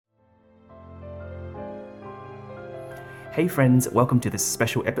Hey friends, welcome to this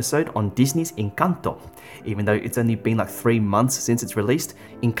special episode on Disney's Encanto. Even though it's only been like 3 months since it's released,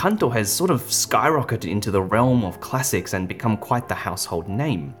 Encanto has sort of skyrocketed into the realm of classics and become quite the household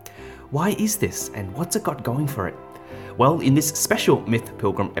name. Why is this, and what's it got going for it? Well, in this special Myth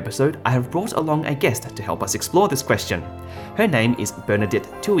Pilgrim episode, I have brought along a guest to help us explore this question. Her name is Bernadette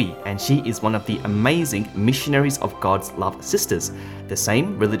Toohey, and she is one of the amazing Missionaries of God's Love Sisters, the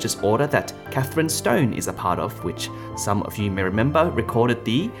same religious order that Catherine Stone is a part of, which some of you may remember recorded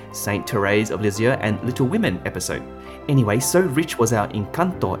the Saint Therese of Lisieux and Little Women episode. Anyway, so rich was our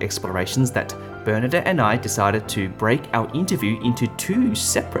Encanto explorations that Bernadette and I decided to break our interview into 2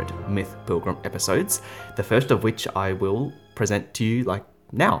 separate Myth Pilgrim episodes, the first of which I will present to you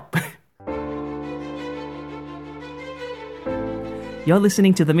now. You're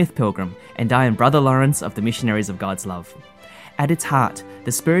listening to The Myth Pilgrim, and I am Brother Lawrence of the Missionaries of God's Love. At its heart,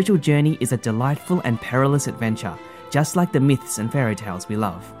 the spiritual journey is a delightful and perilous adventure, just like the myths and fairy tales we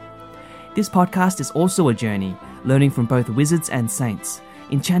love. This podcast is also a journey, learning from both wizards and saints,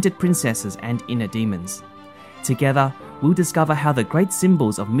 enchanted princesses and inner demons. Together, we'll discover how the great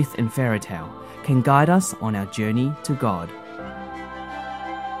symbols of myth and fairy tale can guide us on our journey to God.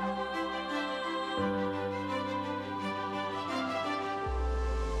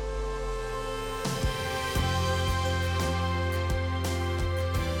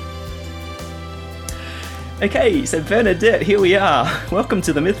 Okay, so Bernadette, here we are. Welcome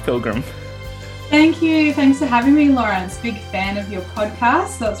to the Myth Pilgrim. Thank you. Thanks for having me, Lawrence. Big fan of your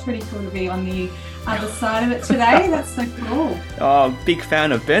podcast, so it's pretty cool to be on the other side of it today. That's so cool. Oh, big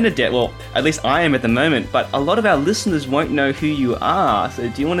fan of Bernadette. Well, at least I am at the moment, but a lot of our listeners won't know who you are. So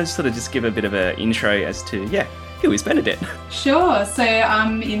do you want to sort of just give a bit of an intro as to, who is Bernadette? Sure. So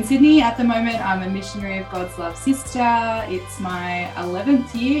I'm in Sydney at the moment. I'm a Missionary of God's Love Sister. It's my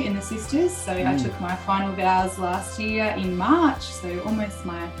 11th year in the Sisters. So I took my final vows last year in March. So almost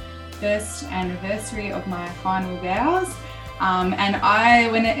my first anniversary of my final vows.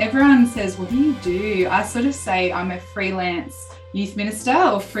 And when everyone says, what do you do? I sort of say I'm a freelance youth minister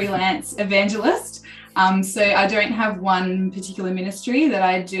or freelance evangelist. So I don't have one particular ministry that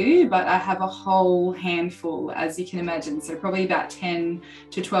I do, but I have a whole handful, as you can imagine. So probably about 10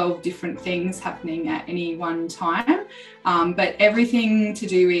 to 12 different things happening at any one time. But everything to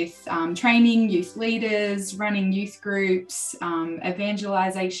do with training youth leaders, running youth groups,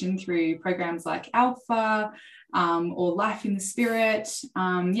 evangelization through programs like Alpha, or Life in the Spirit.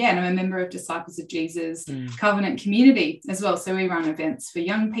 And I'm a member of Disciples of Jesus Covenant Community as well. So we run events for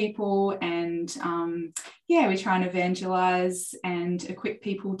young people and we try and evangelize and equip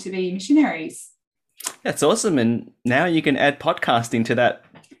people to be missionaries. That's awesome. And now you can add podcasting to that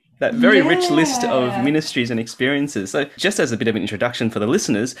very rich list of ministries and experiences. So just as a bit of an introduction for the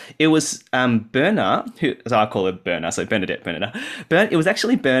listeners, it was Berna, who, as I call her Berna, so Bernadette. It was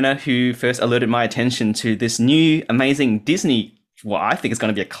actually Berna who first alerted my attention to this new amazing Disney, what I think is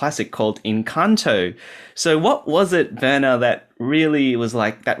going to be a classic called Encanto. So what was it, Berna, that really was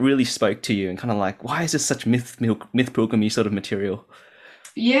that really spoke to you and kind of why is this such myth pilgrim-y sort of material?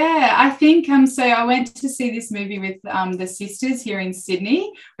 Yeah, I think so I went to see this movie with the sisters here in Sydney.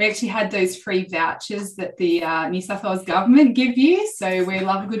 We actually had those free vouchers that the New South Wales government give you, so we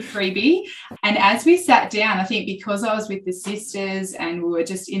love a good freebie. And as we sat down, I think because I was with the sisters and we were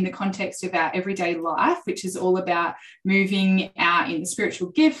just in the context of our everyday life, which is all about moving out in the spiritual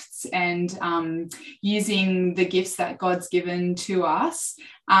gifts and using the gifts that God's given to us,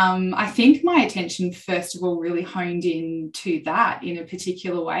 I think my attention, first of all, really honed in to that in a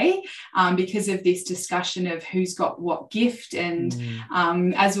particular way because of this discussion of who's got what gift. And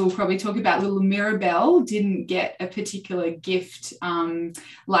as we'll probably talk about, little Mirabelle didn't get a particular gift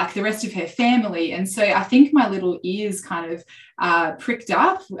like the rest of her family. And so I think my little ears kind of pricked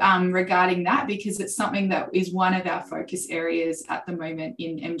up regarding that, because it's something that is one of our focus areas at the moment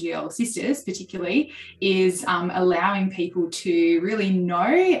in MGL Sisters, particularly, is allowing people to really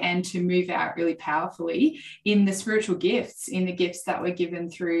know and to move out really powerfully in the spiritual gifts, in the gifts that were given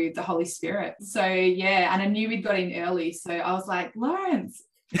through the Holy Spirit. So, and I knew we'd got in early. So I was like, Lawrence,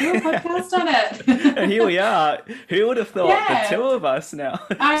 do a podcast on it. And here we are. Who would have thought? The 2 of us now.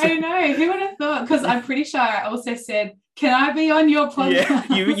 I know. Who would have thought? Because I'm pretty sure I also said, can I be on your podcast?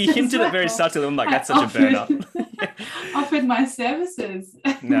 Yeah, you hinted it very subtly. I'm like, that's such a burn-up. Offered my services.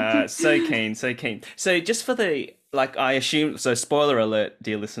 No, so keen. So just for the, I assume, so spoiler alert,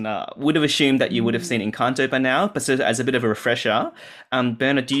 dear listener, would have assumed that you would have seen Encanto by now, but so as a bit of a refresher,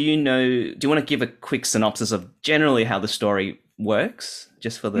 Berna, do you want to give a quick synopsis of generally how the story works?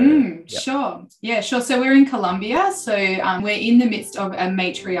 just for the... Sure. Yeah, sure. So we're in Colombia. So we're in the midst of a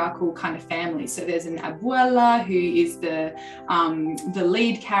matriarchal kind of family. So there's an abuela who is the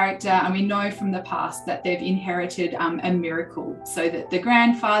lead character, and we know from the past that they've inherited a miracle. So that the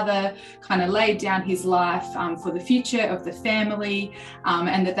grandfather kind of laid down his life for the future of the family,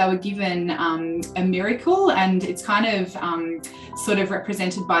 and that they were given a miracle, and it's kind of sort of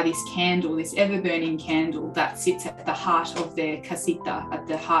represented by this candle, this ever-burning candle that sits at the heart of their casita, at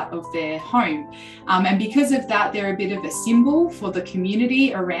the heart of their home. And because of that, they're a bit of a symbol for the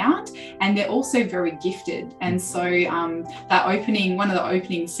community around, and they're also very gifted. And so that opening, one of the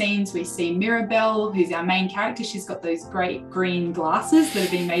opening scenes, we see Mirabelle, who's our main character. She's got those great green glasses that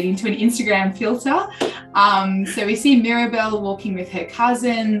have been made into an Instagram filter. So we see Mirabelle walking with her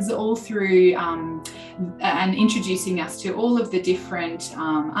cousins all through and introducing us to all of the different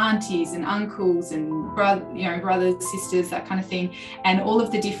aunties and uncles and brothers, sisters, that kind of thing, and all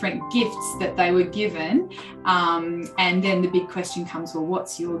of the different gifts that they were given. And then the big question comes, well,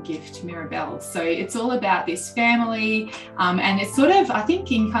 what's your gift, Mirabelle? So it's all about this family, and it's sort of, I think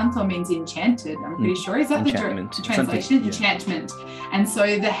Encanto means enchanted, I'm pretty sure. Is that the translation? Enchantment. And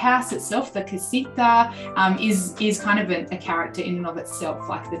so the house itself, the casita, is kind of a character in and of itself,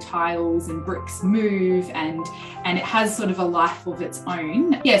 like the tiles and bricks move, and it has sort of a life of its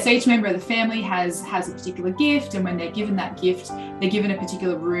own. Yeah, so each member of the family has a particular gift, and when they're given that gift, they're given a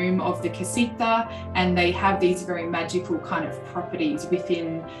particular room of the casita, and they have these very magical kind of properties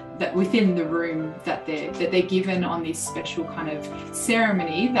within the room that they're given on this special kind of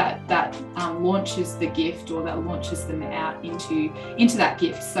ceremony that launches the gift, or that launches them out into that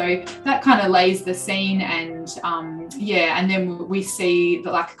gift. So that kind of lays the scene, and and then we see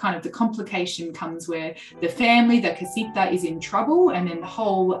that, like, kind of the complication comes where the family, the casita, is in trouble, and then the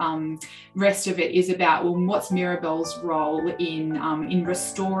whole rest of it is about, well, what's Mirabelle's role in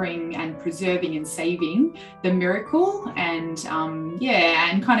restoring and preserving and saving the miracle, and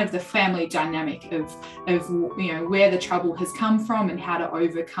kind of the family dynamic of where the trouble has come from, and how to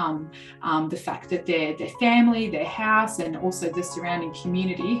overcome the fact that their family, their house, and also the surrounding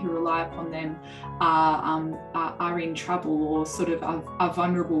community who rely upon them are in trouble, or sort of are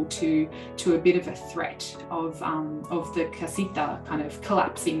vulnerable to a bit of a threat of the casita kind of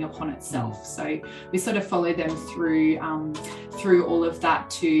collapsing upon itself. So we sort of follow them through all of that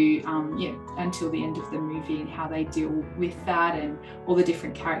to until the end of the movie, and how they deal with that, and all the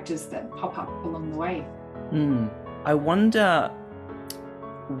different characters that pop up along the way. I wonder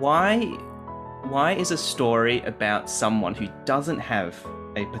why is a story about someone who doesn't have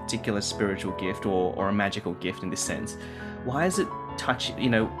a particular spiritual gift or a magical gift in this sense, why is it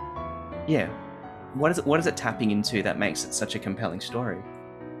what is it tapping into that makes it such a compelling story?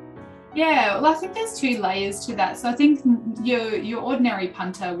 Yeah, well, I think there's two layers to that. So I think your ordinary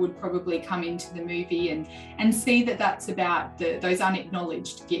punter would probably come into the movie and see that that's about those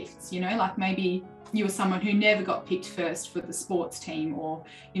unacknowledged gifts, like maybe you were someone who never got picked first for the sports team, or,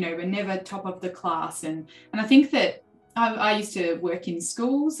 were never top of the class. And I think that I used to work in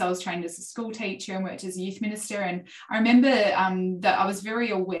schools. I was trained as a school teacher and worked as a youth minister. And I remember that I was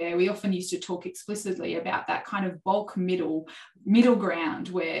very aware, we often used to talk explicitly about that kind of bulk middle ground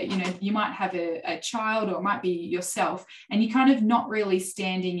where, you might have a child, or it might be yourself, and you're kind of not really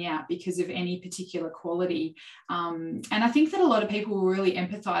standing out because of any particular quality. And I think that a lot of people will really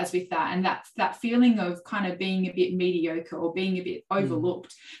empathize with that, and that feeling of kind of being a bit mediocre or being a bit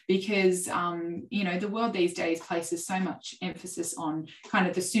overlooked, because, the world these days places so much emphasis on kind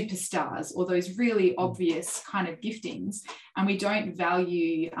of the superstars, or those really obvious kind of giftings, and we don't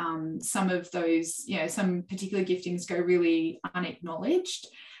value some of those, some particular giftings go really unacknowledged.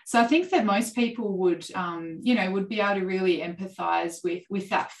 So I think that most people would be able to really empathize with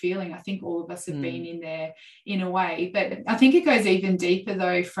that feeling. I think all of us have been in there in a way, but I think it goes even deeper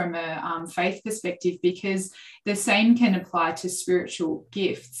though from a faith perspective, because the same can apply to spiritual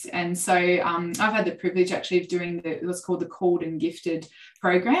gifts. And so I've had the privilege actually of doing what's called the Called and Gifted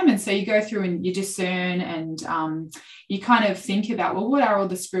program. And so you go through and you discern, and you kind of think about, well, what are all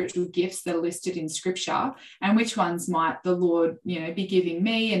the spiritual gifts that are listed in scripture, and which ones might the Lord, be giving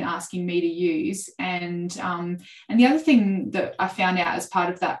me and asking me to use. And the other thing that I found out as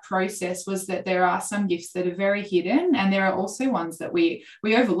part of that process was that there are some gifts that are very hidden, and there are also ones that we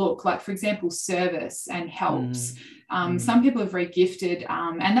overlook, like, for example, service and helps. Some people are very gifted,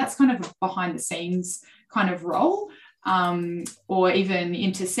 and that's kind of a behind the scenes kind of role. or even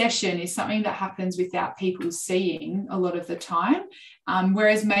intercession is something that happens without people seeing a lot of the time.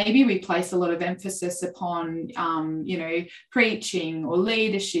 Whereas maybe we place a lot of emphasis upon, preaching or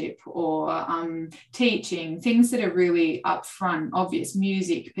leadership or teaching, things that are really upfront, obvious,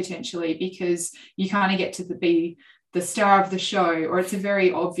 music potentially, because you kind of get to be the star of the show, or it's a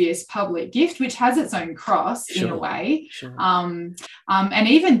very obvious public gift, which has its own cross in a way. Sure. And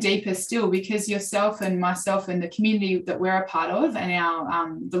even deeper still, because yourself and myself and the community that we're a part of and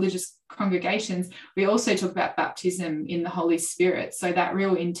our religious congregations, we also talk about baptism in the Holy Spirit. So that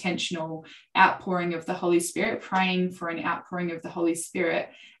real intentional outpouring of the Holy Spirit, praying for an outpouring of the Holy Spirit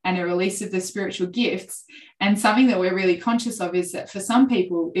and a release of the spiritual gifts. And something that we're really conscious of is that for some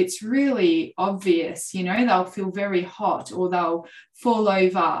people, it's really obvious, they'll feel very hot or they'll fall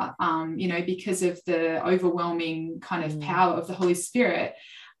over, because of the overwhelming kind of power of the Holy Spirit.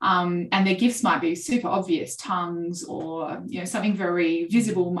 And their gifts might be super obvious, tongues or, something very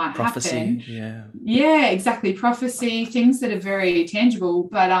visible might happen. Yeah, exactly. Prophecy, things that are very tangible.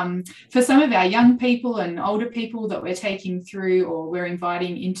 But for some of our young people and older people that we're taking through or we're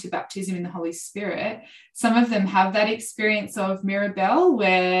inviting into baptism in the Holy Spirit, some of them have that experience of Mirabelle,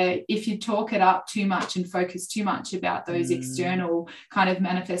 where if you talk it up too much and focus too much about those external kind of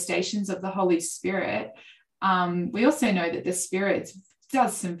manifestations of the Holy Spirit, we also know that the Spirit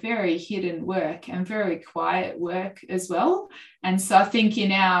does some very hidden work and very quiet work as well. And so I think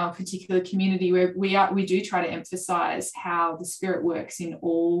in our particular community where we do try to emphasize how the Spirit works in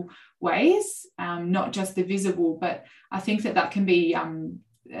all ways, not just the visible, but I think that can be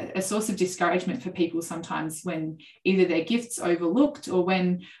a source of discouragement for people sometimes when either their gifts overlooked or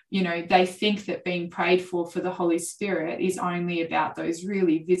when they think that being prayed for the Holy Spirit is only about those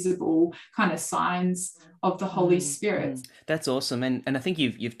really visible kind of signs of the Holy Spirit. That's awesome. And I think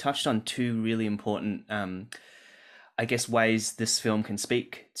you've touched on two really important ways this film can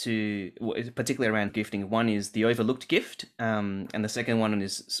speak to, particularly around gifting. One is the overlooked gift, and the second one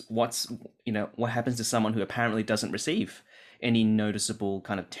is what happens to someone who apparently doesn't receive any noticeable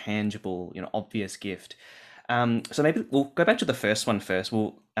kind of tangible, obvious gift. So maybe we'll go back to the first one first.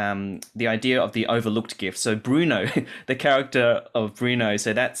 The idea of the overlooked gift. So Bruno, the character of Bruno,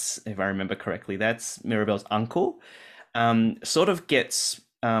 so that's, if I remember correctly, that's Mirabelle's uncle, sort of gets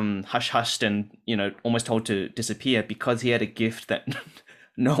hush-hushed and, almost told to disappear because he had a gift that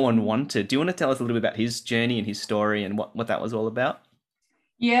no one wanted. Do you want to tell us a little bit about his journey and his story and what that was all about?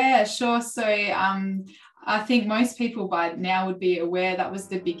 Yeah, sure. So I think most people by now would be aware that was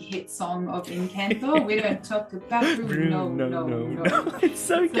the big hit song of Encanto. We don't talk about Bruno. No. It's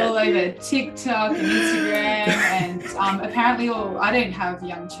so good. All over TikTok and Instagram, and apparently, I don't have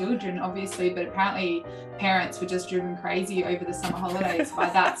young children, obviously, but apparently parents were just driven crazy over the summer holidays by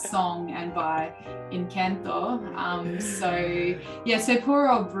that song and by Encanto. So poor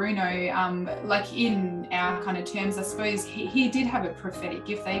old Bruno, like in our kind of terms, I suppose he did have a prophetic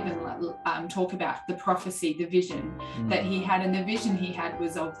gift. They even talk about the prophecy, the vision that he had, and the vision he had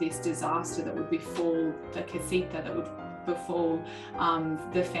was of this disaster that would befall the casita, that would befall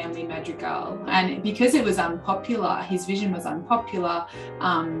the family madrigal. And because it was unpopular, his vision was unpopular,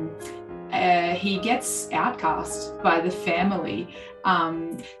 he gets outcast by the family.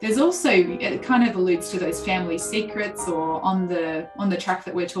 There's also, it kind of alludes to those family secrets, or on the track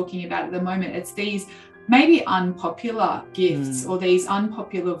that we're talking about at the moment, it's these maybe unpopular gifts or these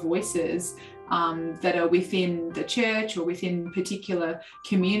unpopular voices that are within the church or within particular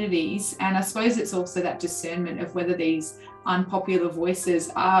communities. And I suppose it's also that discernment of whether these unpopular voices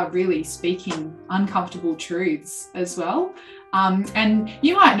are really speaking uncomfortable truths as well. And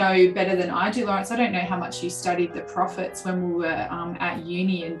you might know better than I do, Lawrence. I don't know how much you studied the prophets when we were at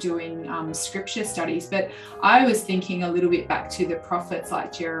uni and doing scripture studies, but I was thinking a little bit back to the prophets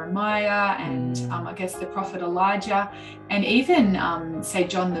like Jeremiah and I guess the prophet Elijah, and even say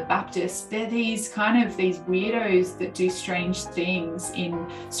John the Baptist. They're these weirdos that do strange things in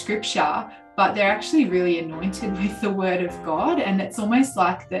scripture, but they're actually really anointed with the word of God. And it's almost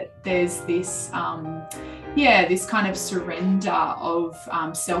like that there's this this kind of surrender of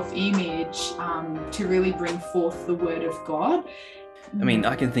self-image to really bring forth the word of God. I mean,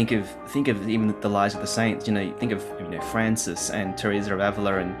 I can think of even the lives of the saints. Think of Francis and Teresa of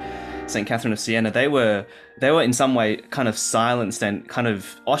Avila and Saint Catherine of Siena. They were in some way kind of silenced and kind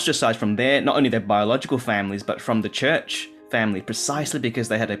of ostracized from not only their biological families, but from the church family, precisely because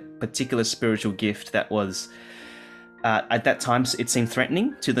they had a particular spiritual gift that was At that time, it seemed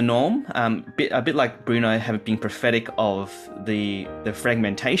threatening to the norm, a bit like Bruno having been prophetic of the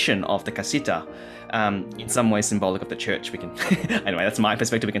fragmentation of the casita, in some ways symbolic of the church. We can anyway, that's my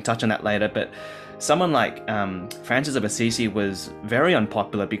perspective. We can touch on that later. But someone like Francis of Assisi was very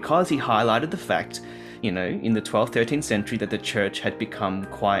unpopular because he highlighted the fact, in the 12th, 13th century, that the church had become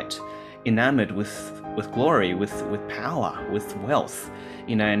quite enamored with glory, with power, with wealth,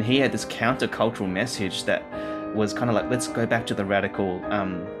 and he had this countercultural message that was kind of like, let's go back to the radical,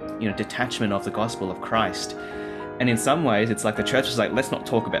 detachment of the gospel of Christ. And in some ways, it's like the church was like, let's not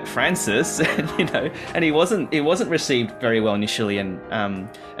talk about Francis, and he wasn't received very well initially, and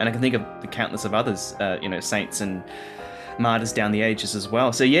I can think of the countless of others, saints and martyrs down the ages as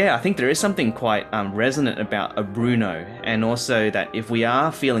well. So yeah, I think there is something quite resonant about a Bruno, and also that if we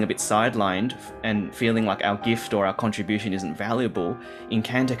are feeling a bit sidelined and feeling like our gift or our contribution isn't valuable,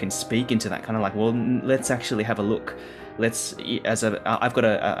 Encanto can speak into that kind of like, well, let's actually have a look. I've got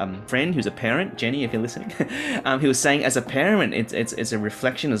a friend who's a parent, Jenny, if you're listening, who was saying, as a parent, it's a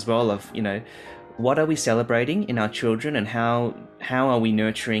reflection as well of, what are we celebrating in our children, and how are we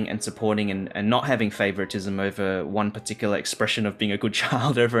nurturing and supporting and not having favoritism over one particular expression of being a good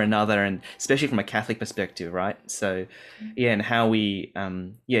child over another, and especially from a Catholic perspective, right? So yeah, and how we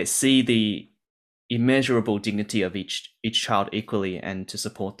see the immeasurable dignity of each child equally, and to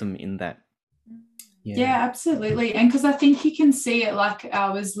support them in that. Yeah, absolutely. And because I think you can see it, like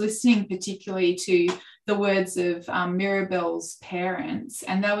I was listening particularly to the words of Mirabel's parents,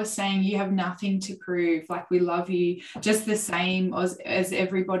 and they were saying, you have nothing to prove, like we love you just the same as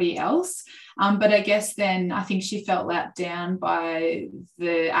everybody else. But I guess then I think she felt let down by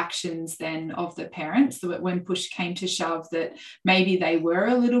the actions then of the parents, that when push came to shove, that maybe they were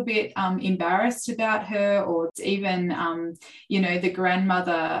a little bit embarrassed about her, or even the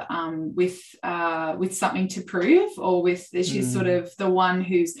grandmother with something to prove, or with she's sort of the one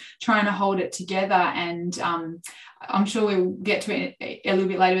who's trying to hold it together. And I'm sure we'll get to it a little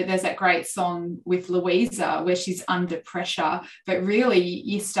bit later, but there's that great song with Louisa where she's under pressure. But really,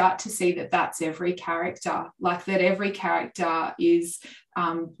 you start to see that that's every character, like that every character is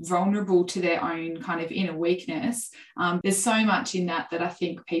vulnerable to their own kind of inner weakness. There's so much in that I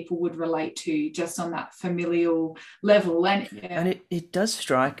think people would relate to just on that familial level. And it does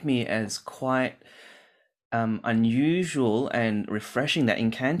strike me as quite unusual and refreshing that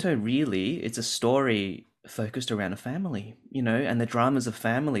Encanto really, it's a story focused around a family, and the dramas of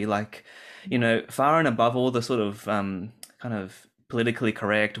family, like, far and above all the sort of kind of politically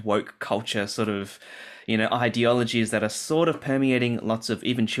correct woke culture sort of, ideologies that are sort of permeating lots of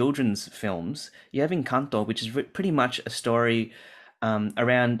even children's films. You have Encanto, which is pretty much a story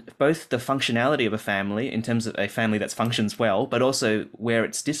around both the functionality of a family, in terms of a family that functions well, but also where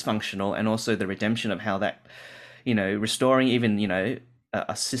it's dysfunctional, and also the redemption of how that, restoring even,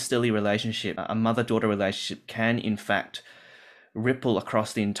 a sisterly relationship, a mother-daughter relationship, can in fact ripple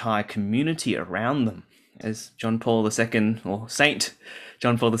across the entire community around them. As John Paul II, or Saint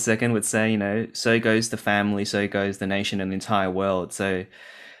John Paul II would say, so goes the family, so goes the nation and the entire world. So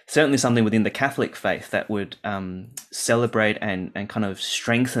certainly something within the Catholic faith that would celebrate and kind of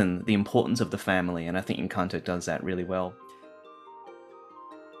strengthen the importance of the family. And I think Encanto does that really well.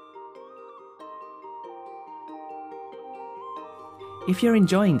 If you're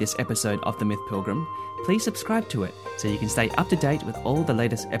enjoying this episode of The Myth Pilgrim, please subscribe to it so you can stay up to date with all the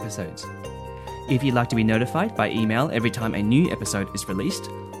latest episodes. If you'd like to be notified by email every time a new episode is released,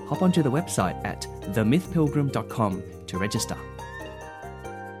 hop onto the website at themythpilgrim.com to register.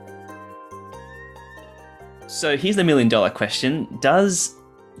 So here's the $1 million question.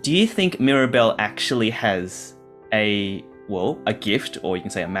 Do you think Mirabel actually has a gift, or you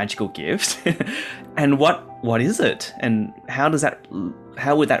can say a magical gift? And what is it? And how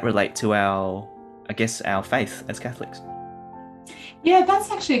would that relate to our faith as Catholics? Yeah, that's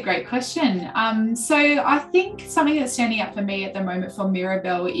actually a great question. So I think something that's standing out for me at the moment for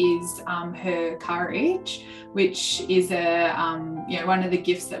Mirabel is her courage, which is one of the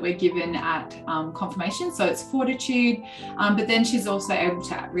gifts that we're given at confirmation. So it's fortitude, but then she's also able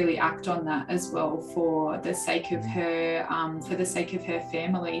to really act on that as well for the sake of her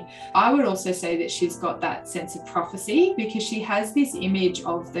family. I would also say that she's got that sense of prophecy, because she has this image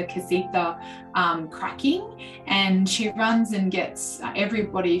of the casita cracking, and she runs and gets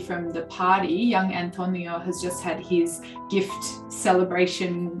everybody from the party. Young Antonio has just had his gift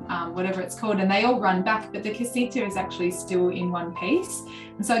celebration, whatever it's called, and they all run back, but the casita is actually still in one piece.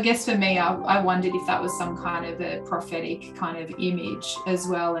 And so I guess for me, I wondered if that was some kind of a prophetic kind of image as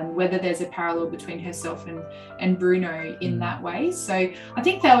well, and whether there's a parallel between herself and Bruno in that way. So I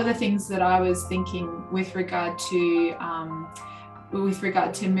think that were the things that I was thinking with regard to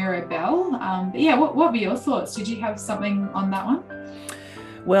Mirabelle. But yeah, what were your thoughts? Did you have something on that one?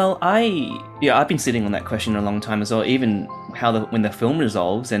 Well, I've been sitting on that question a long time as well. Even when the film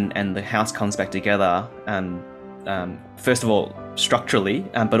resolves and the house comes back together, first of all structurally,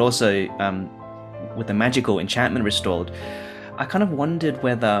 but also with the magical enchantment restored, I kind of wondered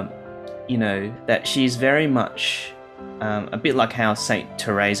whether, that she's very much a bit like how Saint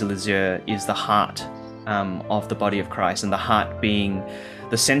Therese of Lisieux is the heart of the body of Christ, and the heart being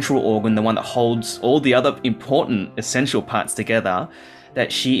the central organ, the one that holds all the other important essential parts together. That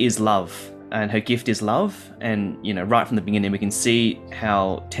she is love, and her gift is love, and right from the beginning we can see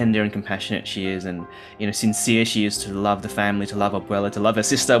how tender and compassionate she is, and sincere she is to love the family, to love Abuela, to love her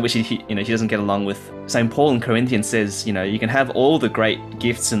sister, which she doesn't get along with. St. Paul in Corinthians says, you can have all the great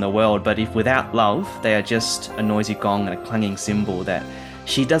gifts in the world, but if without love, they are just a noisy gong and a clanging cymbal. That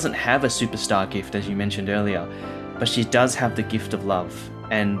she doesn't have a superstar gift, as you mentioned earlier, but she does have the gift of love,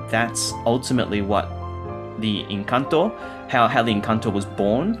 and that's ultimately what the Encanto, how the Encanto was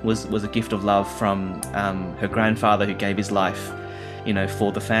born, was a gift of love from her grandfather, who gave his life,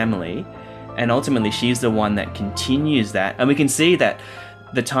 for the family. And ultimately she's the one that continues that. And we can see that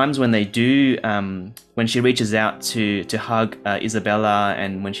the times when they do, when she reaches out to hug Isabella,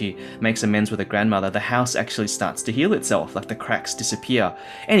 and when she makes amends with her grandmother, the house actually starts to heal itself, like the cracks disappear.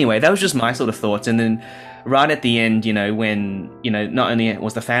 Anyway, that was just my sort of thoughts. And then right at the end, when, not only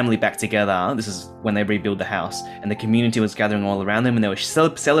was the family back together, this is when they rebuild the house, and the community was gathering all around them, and they were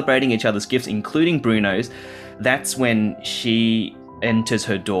celebrating each other's gifts, including Bruno's. That's when she enters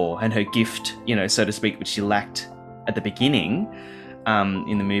her door, and her gift, so to speak, which she lacked at the beginning,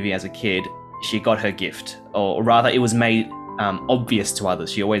 in the movie as a kid, she got her gift, or rather it was made obvious to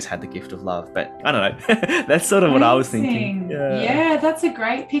others. She always had the gift of love, but I don't know. That's sort of what I was thinking. Yeah, that's a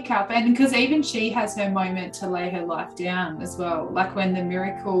great pickup. And because even she has her moment to lay her life down as well. Like when the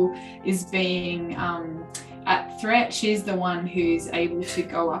miracle is being at threat, she's the one who's able to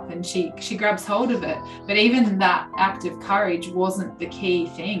go up, and she grabs hold of it. But even that act of courage wasn't the key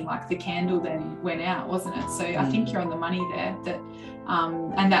thing. Like the candle then went out, wasn't it? So I think you're on the money there. That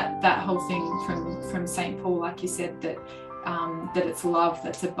and that whole thing from St. Paul, like you said, that it's love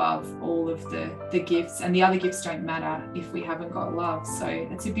that's above all of the gifts, and the other gifts don't matter if we haven't got love. So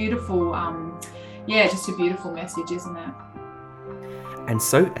it's a beautiful, just a beautiful message, isn't it? And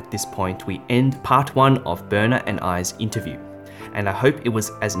so at this point, we end part 1 of Berna and I's interview. And I hope it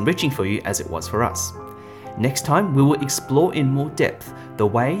was as enriching for you as it was for us. Next time, we will explore in more depth the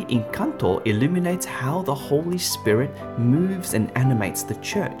way Encanto illuminates how the Holy Spirit moves and animates the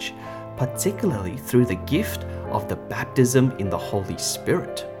church, particularly through the gift of the baptism in the Holy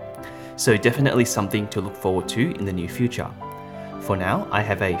Spirit. So definitely something to look forward to in the near future. For now, I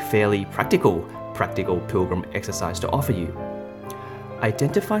have a fairly practical pilgrim exercise to offer you.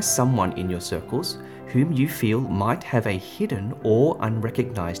 Identify someone in your circles whom you feel might have a hidden or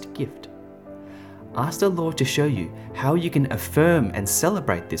unrecognized gift. Ask the Lord to show you how you can affirm and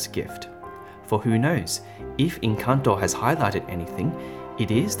celebrate this gift. For who knows, if Encanto has highlighted anything, it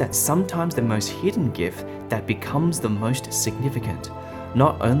is that sometimes the most hidden gift that becomes the most significant,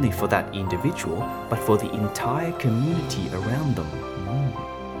 not only for that individual, but for the entire community around them.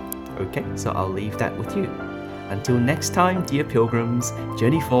 Okay, so I'll leave that with you. Until next time, dear pilgrims,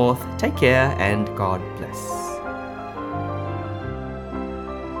 journey forth, take care, and God bless.